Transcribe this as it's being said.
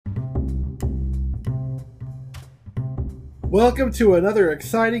Welcome to another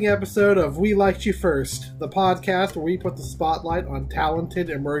exciting episode of We Liked You First, the podcast where we put the spotlight on talented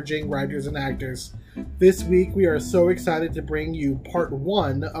emerging writers and actors. This week we are so excited to bring you part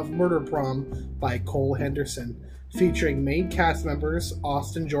 1 of Murder Prom by Cole Henderson, featuring main cast members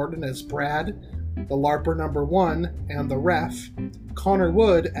Austin Jordan as Brad, the LARPer number 1 and the ref, Connor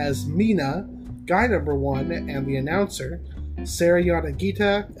Wood as Mina, guy number 1 and the announcer, Sarah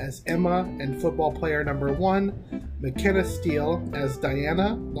Yanagita as Emma and football player number 1, McKenna Steele as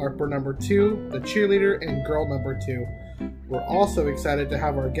Diana, LARPer number 2, the cheerleader and girl number 2. We're also excited to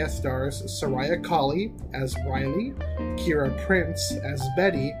have our guest stars Soraya Colley as Riley, Kira Prince as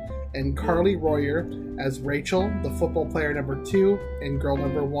Betty, and Carly Royer as Rachel, the football player number 2 and girl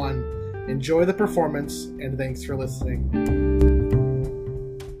number 1. Enjoy the performance, and thanks for listening.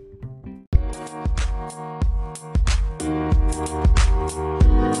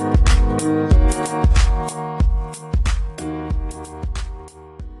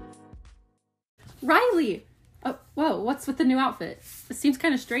 Riley! Whoa, what's with the new outfit? It seems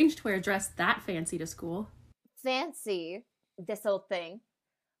kind of strange to wear a dress that fancy to school. Fancy? This old thing?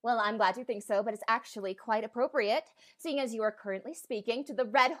 Well, I'm glad you think so, but it's actually quite appropriate, seeing as you are currently speaking to the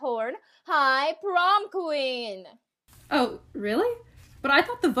Red Horn High Prom Queen! Oh, really? But I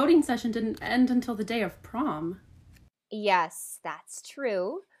thought the voting session didn't end until the day of prom. Yes, that's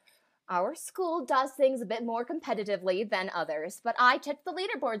true. Our school does things a bit more competitively than others, but I checked the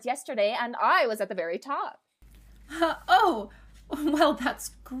leaderboards yesterday and I was at the very top. Oh, well, that's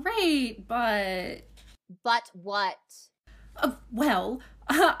great, but... But what?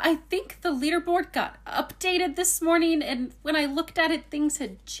 I think the leaderboard got updated this morning, and when I looked at it, things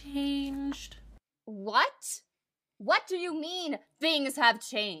had changed. What? What do you mean, things have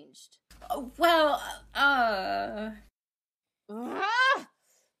changed? Ah!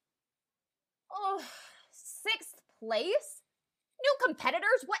 Oh, 6th place? New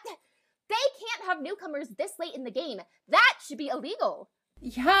competitors? What? They can't have newcomers this late in the game. That should be illegal.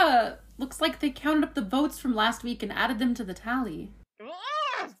 Yeah, looks like they counted up the votes from last week and added them to the tally.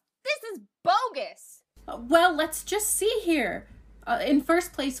 This is bogus. Well, let's just see here. In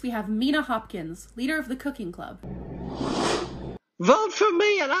first place, we have Mina Hopkins, leader of the cooking club. Vote for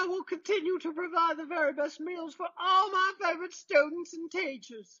me and I will continue to provide the very best meals for all my favorite students and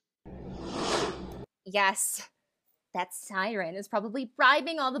teachers. Yes, that siren is probably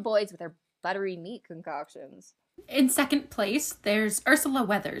bribing all the boys with her buttery meat concoctions. In second place, there's Ursula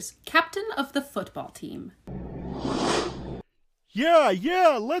Weathers, captain of the football team.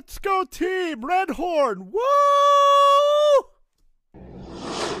 Yeah, let's go team, Red Horn, woo!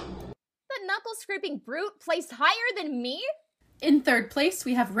 The knuckle-scraping brute placed higher than me? In third place,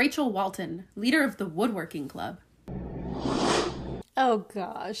 we have Rachel Walton, leader of the woodworking club. Oh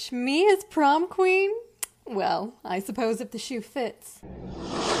gosh, me as prom queen? Well, I suppose if the shoe fits.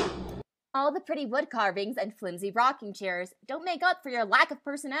 All the pretty wood carvings and flimsy rocking chairs don't make up for your lack of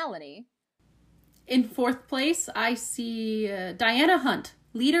personality. In fourth place, I see Diana Hunt,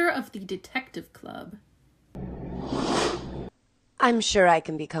 leader of the detective club. I'm sure I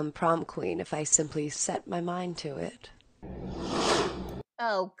can become prom queen if I simply set my mind to it.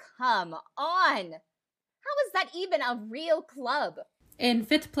 Oh, come on! How is that even a real club? In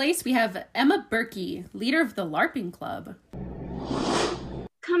fifth place, we have Emma Berkey, leader of the LARPing club.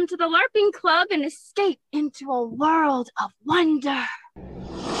 Come to the LARPing club and escape into a world of wonder.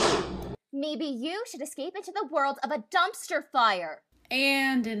 Maybe you should escape into the world of a dumpster fire.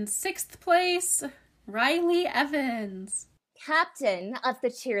 And in sixth place, Riley Evans, captain of the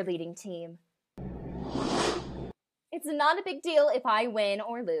cheerleading team. It's not a big deal if I win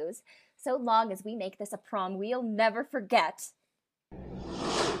or lose, so long as we make this a prom we'll never forget.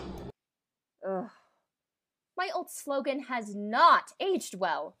 Ugh. My old slogan has not aged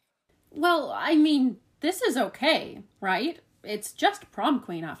well. Well, I mean, this is okay, right? It's just prom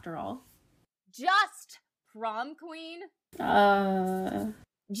queen after all. Just prom queen?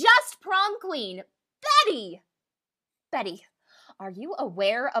 Just prom queen! Betty! Betty, are you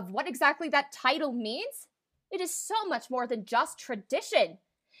aware of what exactly that title means? It is so much more than just tradition.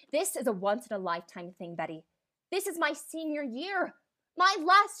 This is a once-in-a-lifetime thing, Betty. This is my senior year. My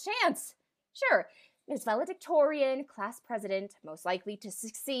last chance. Sure, Ms. Valedictorian, class president, most likely to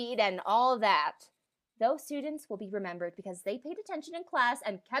succeed, and all that. Those students will be remembered because they paid attention in class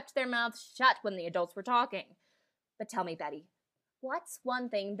and kept their mouths shut when the adults were talking. But tell me, Betty, what's one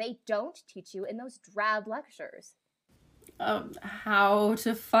thing they don't teach you in those drab lectures? How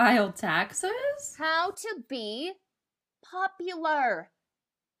to file taxes? How to be popular.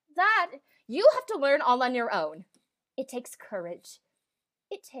 That you have to learn all on your own. It takes courage.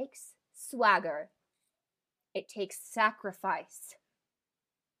 It takes swagger. It takes sacrifice.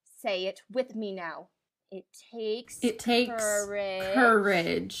 Say it with me now. It takes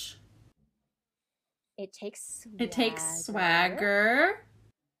courage. It takes swagger. It takes swagger.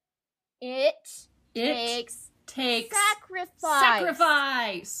 It takes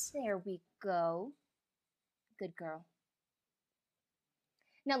sacrifice. There we go. Good girl.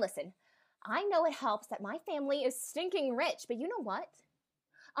 Now listen, I know it helps that my family is stinking rich, but you know what?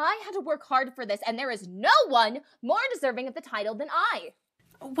 I had to work hard for this, and there is no one more deserving of the title than I.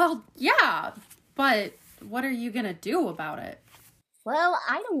 Well, yeah, but what are you gonna do about it? Well,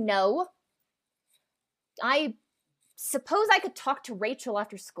 I don't know. I suppose I could talk to Rachel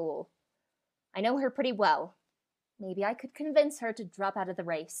after school. I know her pretty well. Maybe I could convince her to drop out of the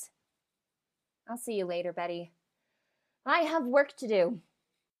race. I'll see you later, Betty. I have work to do.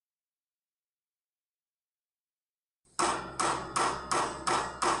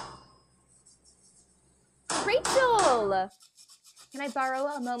 Rachel! Can I borrow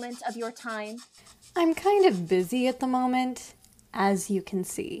a moment of your time? I'm kind of busy at the moment, as you can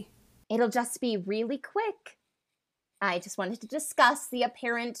see. It'll just be really quick. I just wanted to discuss the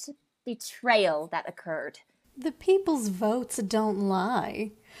apparent betrayal that occurred. The people's votes don't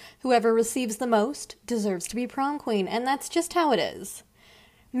lie. Whoever receives the most deserves to be prom queen, and that's just how it is.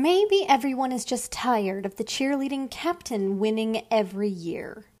 Maybe everyone is just tired of the cheerleading captain winning every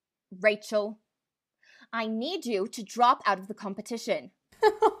year. Rachel, I need you to drop out of the competition.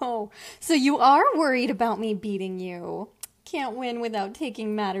 Oh, so you are worried about me beating you. Can't win without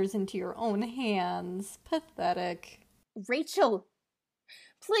taking matters into your own hands. Pathetic. Rachel,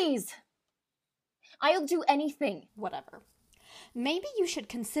 please. I'll do anything. Whatever. Maybe you should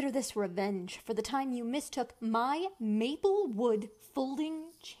consider this revenge for the time you mistook my maple wood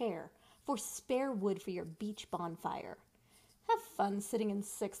folding chair for spare wood for your beach bonfire. Have fun sitting in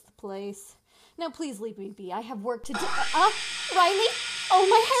 6th place. Now please leave me be. I have work to do. Riley? Oh,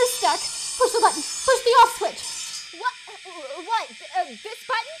 my hair's stuck. Push the button. Push the off switch. What? This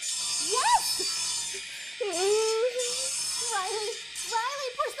button? Yes!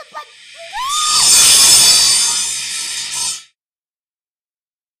 Riley, push the button.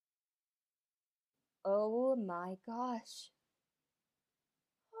 Oh my gosh.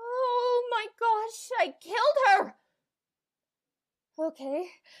 Oh my gosh, I killed her! Okay.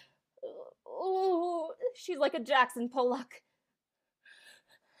 Oh, she's like a Jackson Pollock.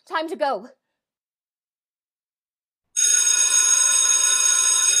 Time to go.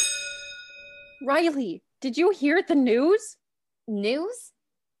 Riley, did you hear the news? News?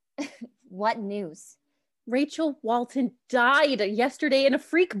 What news? Rachel Walton died yesterday in a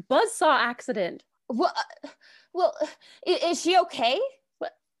freak buzzsaw accident. Well, is she okay?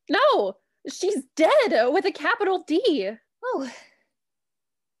 No, she's dead with a capital D. Oh,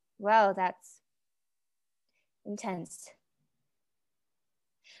 wow, that's intense.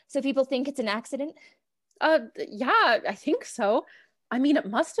 So people think it's an accident? Yeah, I think so. I mean, it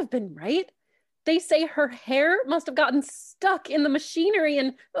must have been, right? They say her hair must have gotten stuck in the machinery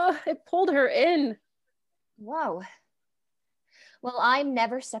and it pulled her in. Wow. Well, I'm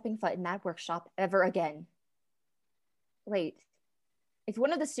never stepping foot in that workshop ever again. Wait, if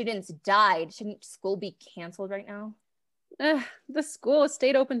one of the students died, shouldn't school be canceled right now? The school has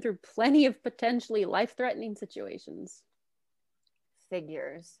stayed open through plenty of potentially life-threatening situations.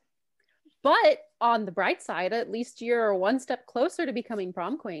 Figures. But on the bright side, at least you're one step closer to becoming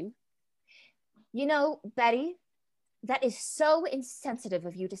prom queen. You know, Betty, that is so insensitive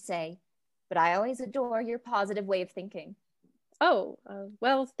of you to say, but I always adore your positive way of thinking. Oh,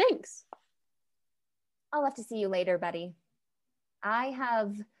 well, thanks. I'll have to see you later, Betty. I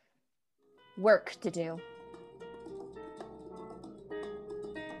have work to do.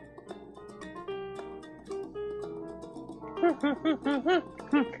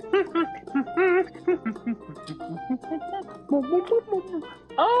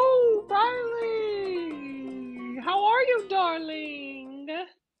 Oh, Riley! How are you, darling?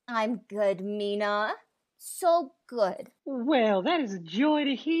 I'm good, Mina. So good. Well, that is a joy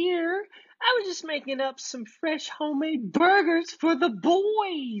to hear. I was just making up some fresh homemade burgers for the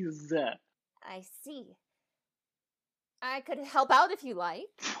boys. I see. I could help out if you like.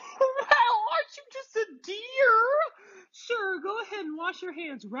 Well, aren't you just a dear? Sure, go ahead and wash your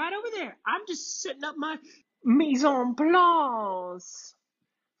hands right over there. I'm just setting up my mise en place.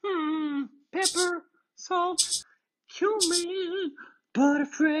 Pepper, salt, cumin, butter,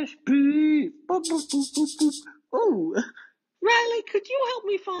 fresh beef. Boop, boop, boop, boop, boop. Ooh, Riley, could you help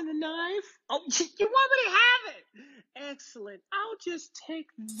me find the knife? Oh, you want me to have it? Excellent. I'll just take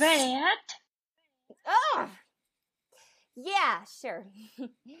that. Oh! Yeah, sure.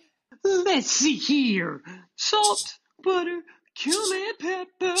 Let's see here. Salt, butter, cumin,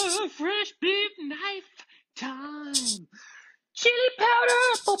 pepper, fresh beef, knife, thyme, chili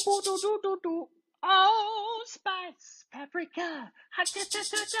powder, bo-bo-do-do-do-do, allspice, paprika,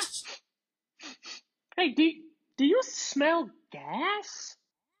 ha-ta-ta-ta-ta. Hey, do you smell gas?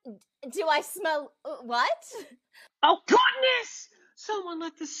 Do I smell what? Oh, goodness! Someone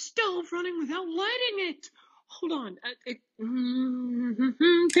left the stove running without lighting it. Hold on.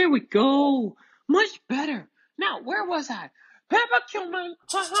 There we go. Much better. Now, where was I? Pepper, cumin,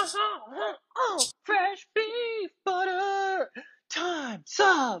 ha ha ha ha. Oh, fresh beef, butter, thyme,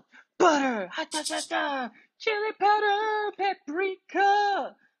 salt, butter, ha ta ta ta. Chili powder,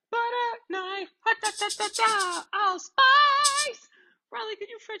 paprika, butter, knife, ha ta ta ta ta. Allspice. Riley, could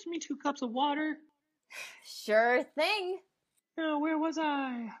you fetch me 2 cups of water? Sure thing. Now, where was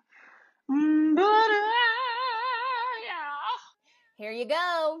I? Butter. Yeah. Here you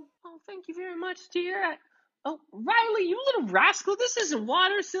go. Oh, thank you very much, dear. Oh, Riley, you little rascal. This isn't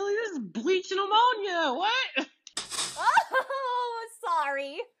water, silly. This is bleach and ammonia. What? Oh,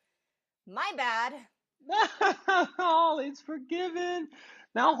 sorry. My bad. All is forgiven.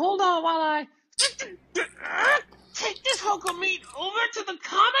 Now, hold on while I take this hunk of meat over to the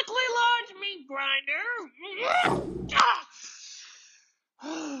comically large meat grinder.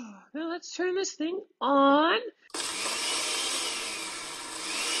 Now, let's turn this thing on.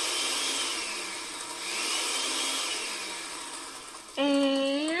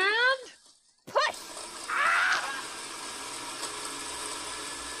 And Push!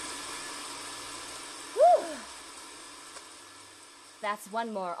 Whew. That's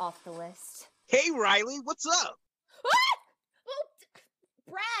one more off the list. Hey, Riley, what's up? Ah! Oh,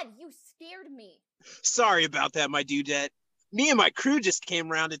 Brad, you scared me. Sorry about that, my dudette. Me and my crew just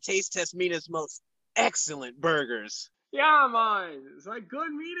came around to taste test Mina's most excellent burgers. yeah, man, it's like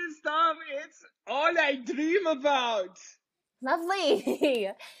good meat and stuff. It's all I dream about. Lovely.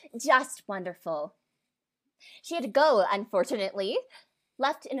 Just wonderful. She had to go, unfortunately.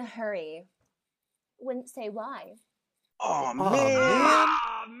 Left in a hurry. Wouldn't say why. Oh, man.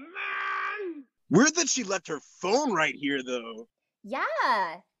 Oh, man. Weird that she left her phone right here, though.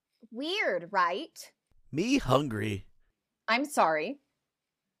 Yeah. Weird, right? Me hungry. I'm sorry.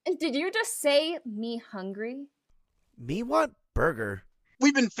 Did you just say me hungry? Me want burger.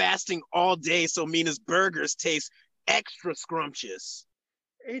 We've been fasting all day, so Mina's burgers taste extra scrumptious.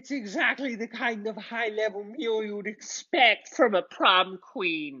 It's exactly the kind of high-level meal you'd expect from a prom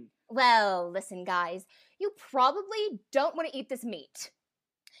queen. Well, listen, guys. You probably don't want to eat this meat.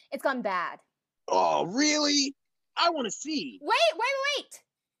 It's gone bad. Oh, really? I want to see. Wait!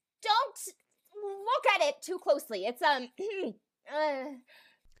 Don't look at it too closely. It's,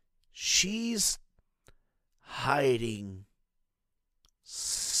 She's hiding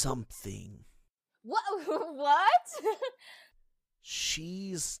something. What?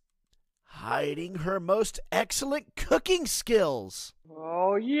 She's hiding her most excellent cooking skills.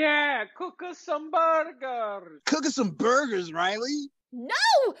 Oh, yeah, cook us some burgers. Cook us some burgers, Riley.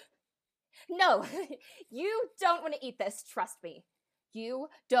 No, you don't want to eat this, trust me. You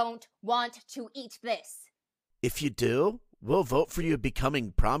don't want to eat this. If you do, we'll vote for you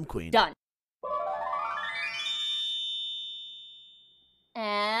becoming prom queen. Done.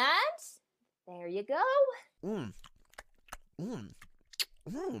 And there you go.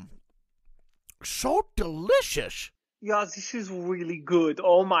 So delicious. Yeah, this is really good.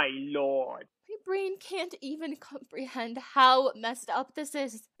 Oh, my Lord. My brain can't even comprehend how messed up this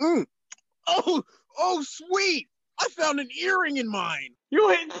is. Oh, sweet. I found an earring in mine. You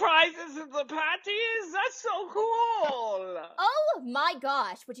win prizes at the parties? That's so cool. Oh my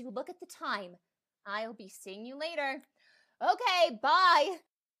gosh, would you look at the time? I'll be seeing you later. Okay, bye.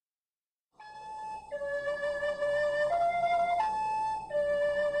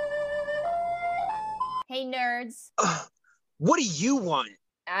 Hey, nerds. What do you want?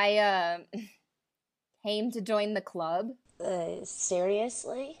 I, came to join the club.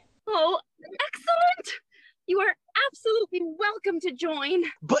 Seriously? Oh, excellent! You are absolutely welcome to join.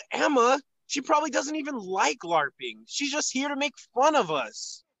 But Emma, she probably doesn't even like LARPing. She's just here to make fun of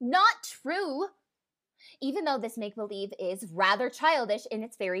us. Not true. Even though this make-believe is rather childish in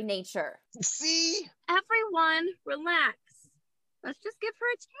its very nature. See? Everyone, relax. Let's just give her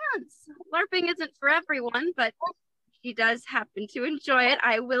a chance. LARPing isn't for everyone, but she does happen to enjoy it.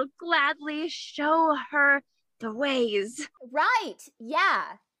 I will gladly show her the ways. Right,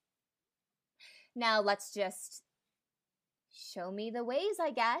 yeah. Now let's just show me the ways,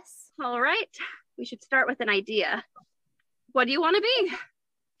 I guess. All right, we should start with an idea. What do you want to be?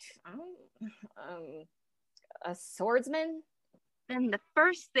 A swordsman? then the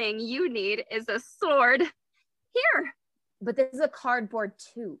first thing you need is a sword. Here. But this is a cardboard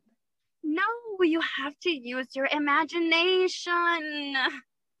tube. No, you have to use your imagination.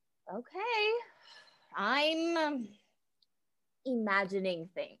 Okay. I'm imagining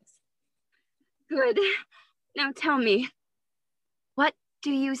things. Good. Now tell me, what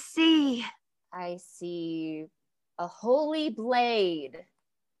do you see? I see a holy blade.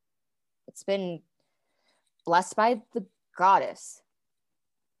 It's been blessed by the goddess.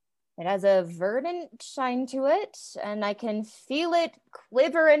 It has a verdant shine to it, and I can feel it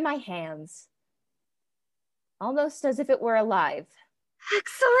quiver in my hands. Almost as if it were alive.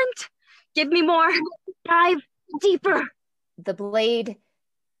 Excellent! Give me more. Dive deeper. The blade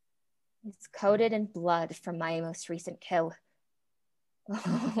is coated in blood from my most recent kill.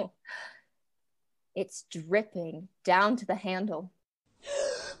 Oh, it's dripping down to the handle.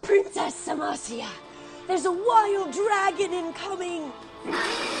 Princess Samasia, there's a wild dragon incoming!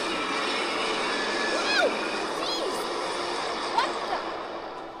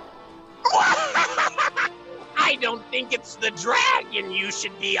 I don't think it's the dragon you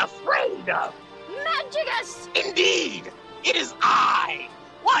should be afraid of. Magicus! Indeed, it is I.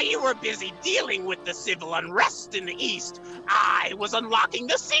 While you were busy dealing with the civil unrest in the East, I was unlocking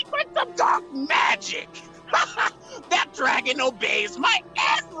the secrets of dark magic. That dragon obeys my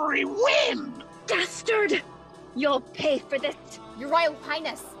every whim. Dastard! You'll pay for this. Your Royal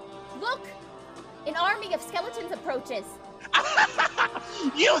Highness, look! An army of skeletons approaches.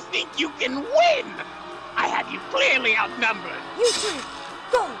 You think you can win? I have you clearly outnumbered. You two,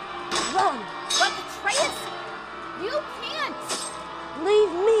 go! Run! But Atreus, you can't!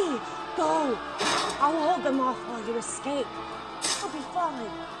 Leave me! Go! I'll hold them off while you escape. I'll be fine.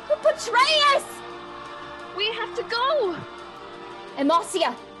 Atreus! We have to go!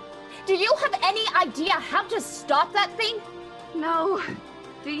 Amasia, do you have any idea how to stop that thing? No.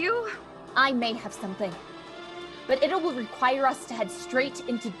 Do you? I may have something, but it will require us to head straight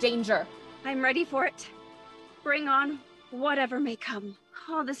into danger. I'm ready for it. Bring on whatever may come.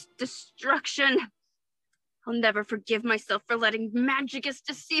 All this destruction. I'll never forgive myself for letting Magicus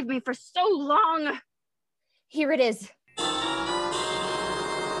deceive me for so long. Here it is.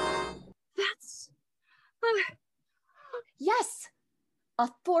 That's... Yes! A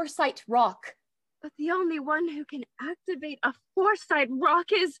foresight rock. But the only one who can activate a foresight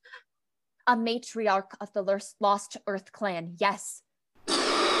rock is... A matriarch of the Lost Earth clan, yes.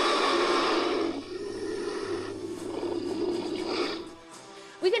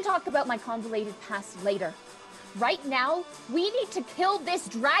 We can talk about my convoluted past later. Right now, we need to kill this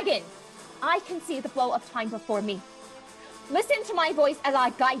dragon. I can see the flow of time before me. Listen to my voice as I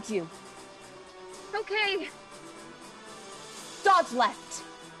guide you. Okay. Dodge left.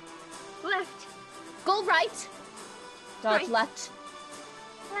 Left. Go right. Dodge Right. left.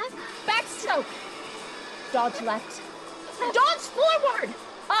 Left. Backstroke. Dodge left. Dodge forward.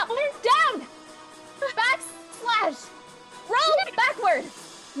 Up. Down. Backslash. Roll backward.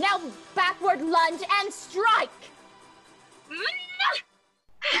 Now backward lunge and strike.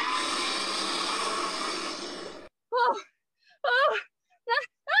 Oh. Oh.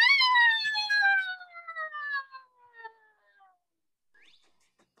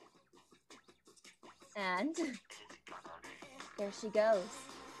 And there she goes.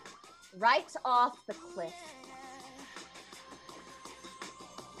 Right off the cliff.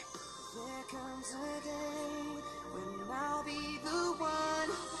 There comes a day when I'll be the one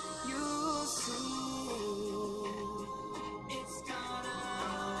you'll see.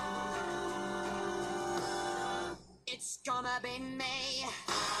 It's gonna be me.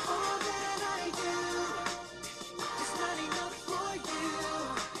 All that I do is not enough for you.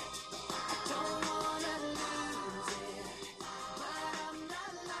 I don't wanna lose it, but I'm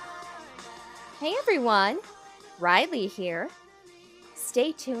not like that. Hey everyone, Riley here.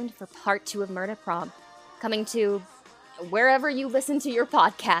 Stay tuned for part 2 of Murder Prom, coming to wherever you listen to your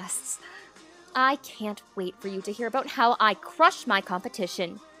podcasts. I can't wait for you to hear about how I crushed my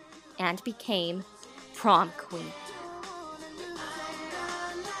competition and became prom queen.